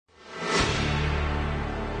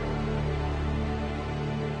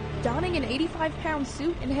Donning an 85-pound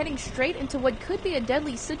suit and heading straight into what could be a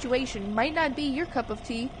deadly situation might not be your cup of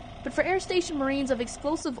tea, but for Air Station Marines of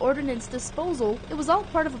Explosive Ordnance Disposal, it was all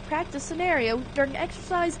part of a practice scenario during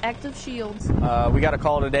Exercise Active Shields. We got a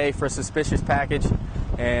call today for a suspicious package,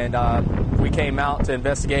 and we came out to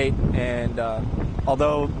investigate, and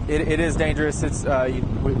although it is dangerous,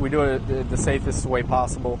 we do it the safest way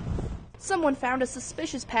possible. Someone found a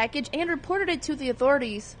suspicious package and reported it to the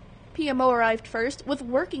authorities. PMO arrived first with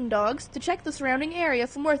working dogs to check the surrounding area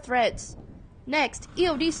for more threats. Next,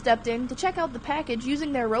 EOD stepped in to check out the package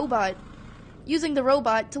using their robot. Using the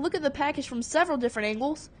robot to look at the package from several different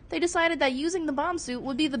angles, they decided that using the bomb suit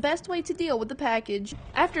would be the best way to deal with the package.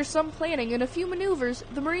 After some planning and a few maneuvers,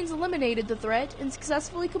 the Marines eliminated the threat and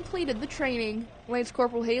successfully completed the training. Lance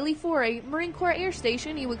Corporal Haley Foret, Marine Corps Air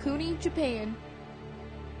Station, Iwakuni, Japan.